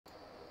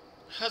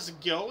How's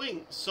it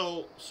going?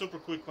 So, super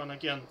quick one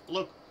again.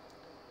 Look,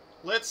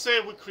 let's say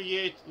we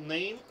create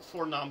name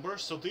for number.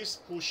 So this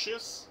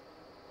pushes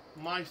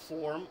my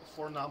form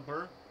for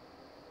number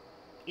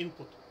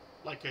input,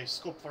 like a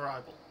scope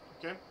variable.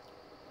 Okay.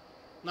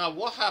 Now,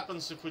 what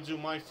happens if we do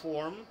my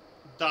form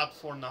dot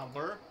for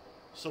number?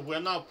 So we're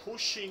now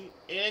pushing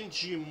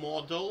ng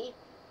model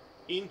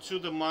into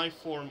the my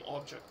form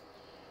object.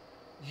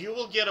 You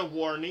will get a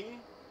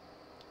warning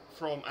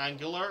from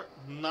Angular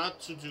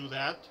not to do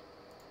that.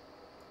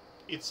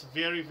 It's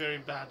very, very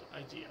bad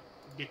idea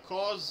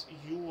because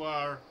you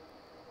are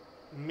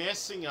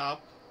messing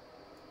up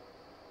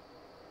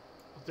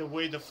the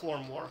way the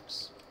form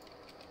works.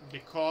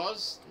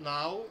 Because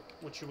now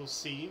what you will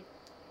see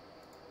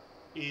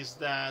is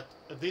that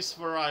this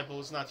variable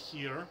is not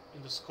here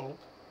in the scope,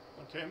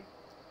 okay?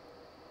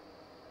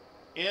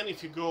 And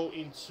if you go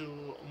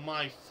into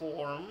my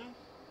form,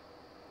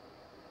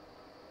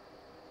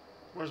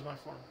 where's my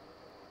form?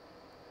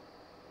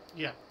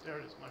 Yeah, there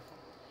it is, my form.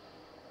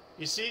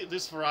 You see,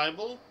 this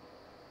variable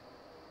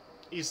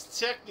is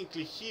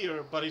technically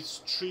here, but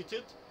it's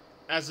treated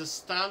as a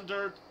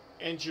standard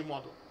ng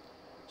model.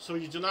 So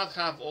you do not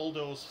have all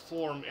those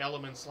form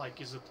elements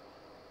like is it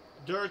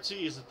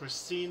dirty, is it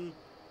pristine,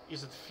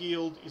 is it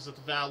field, is it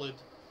valid.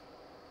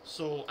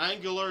 So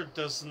Angular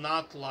does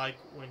not like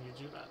when you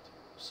do that.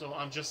 So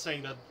I'm just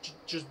saying that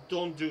just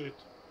don't do it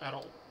at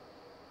all.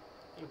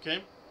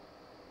 Okay?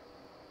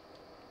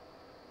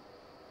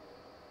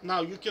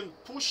 Now you can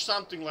push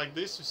something like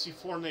this. You see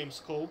for name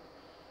scope.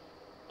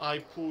 I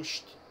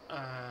pushed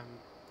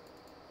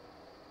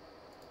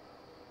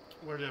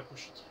where did I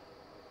push it?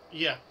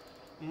 Yeah,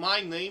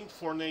 my name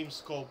for name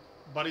scope,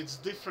 but it's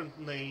different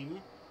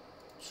name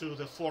to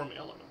the form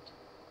element.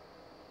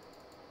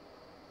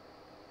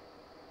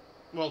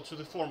 Well, to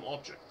the form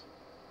object.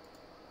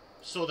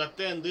 So that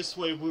then this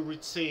way we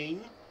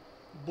retain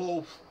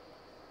both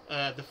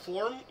the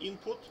form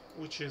input,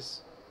 which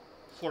is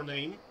for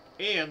name,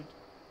 and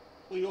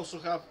we also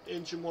have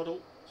ng model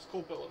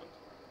scope element.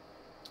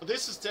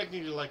 This is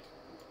technically like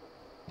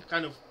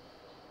kind of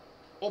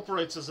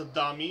operates as a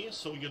dummy,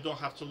 so you don't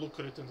have to look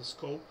at it in the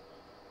scope,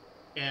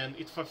 and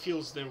it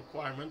fulfills the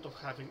requirement of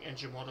having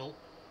ng model.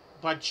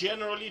 But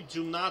generally,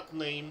 do not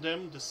name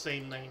them the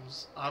same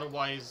names,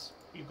 otherwise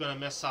you're gonna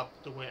mess up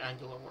the way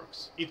Angular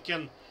works. It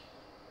can,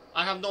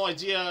 I have no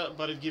idea,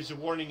 but it gives you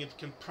warning. It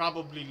can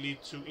probably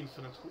lead to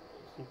infinite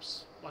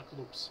hoops, like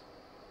loops,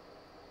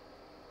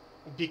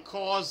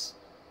 because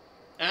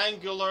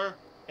Angular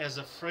as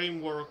a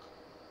framework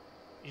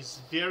is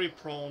very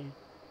prone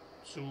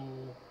to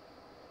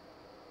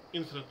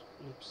infinite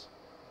loops.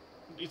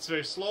 It's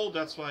very slow,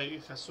 that's why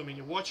it has so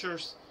many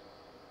watchers,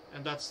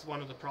 and that's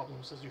one of the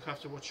problems, is you have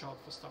to watch out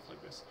for stuff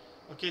like this.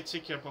 Okay,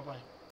 take care, bye bye.